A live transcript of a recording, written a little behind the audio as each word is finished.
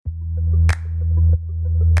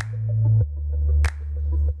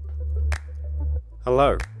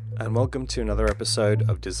Hello, and welcome to another episode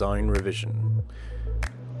of Design Revision.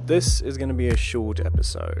 This is going to be a short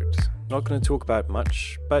episode. Not going to talk about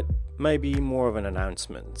much, but maybe more of an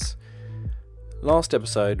announcement. Last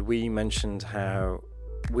episode, we mentioned how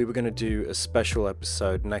we were going to do a special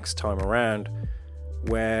episode next time around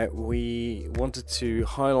where we wanted to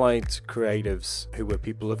highlight creatives who were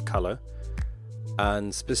people of colour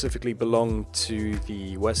and specifically belong to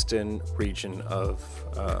the western region of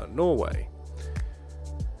Norway.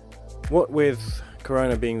 What with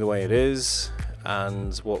Corona being the way it is,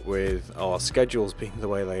 and what with our schedules being the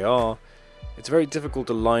way they are, it's very difficult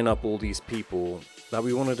to line up all these people that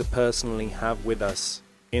we wanted to personally have with us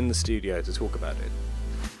in the studio to talk about it.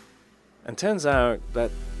 And turns out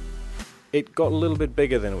that it got a little bit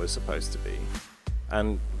bigger than it was supposed to be,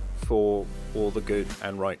 and for all the good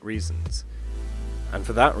and right reasons. And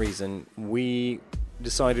for that reason, we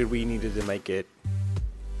decided we needed to make it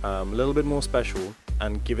a little bit more special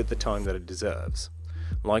and give it the time that it deserves.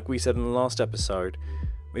 Like we said in the last episode,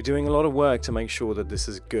 we're doing a lot of work to make sure that this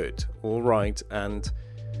is good, alright, and,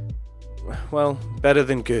 well, better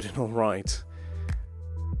than good and alright.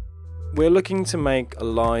 We're looking to make a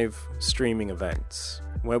live streaming event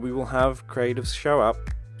where we will have creatives show up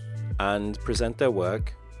and present their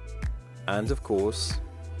work, and of course,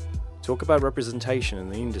 talk about representation in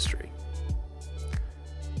the industry.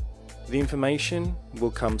 The information will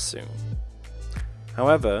come soon.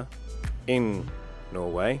 However, in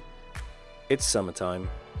Norway, it's summertime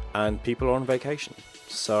and people are on vacation.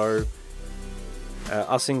 So,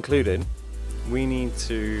 us included, we need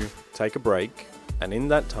to take a break and in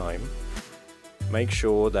that time, make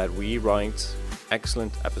sure that we write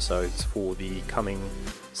excellent episodes for the coming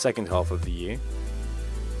second half of the year,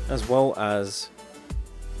 as well as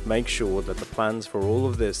make sure that the plans for all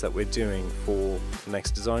of this that we're doing for the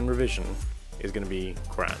next design revision is going to be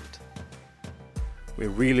grand. We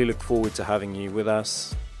really look forward to having you with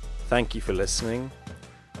us. Thank you for listening,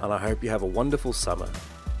 and I hope you have a wonderful summer.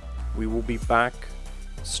 We will be back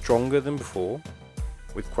stronger than before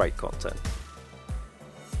with great content.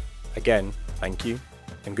 Again, thank you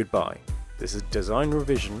and goodbye. This is Design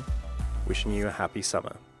Revision, wishing you a happy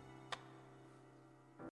summer.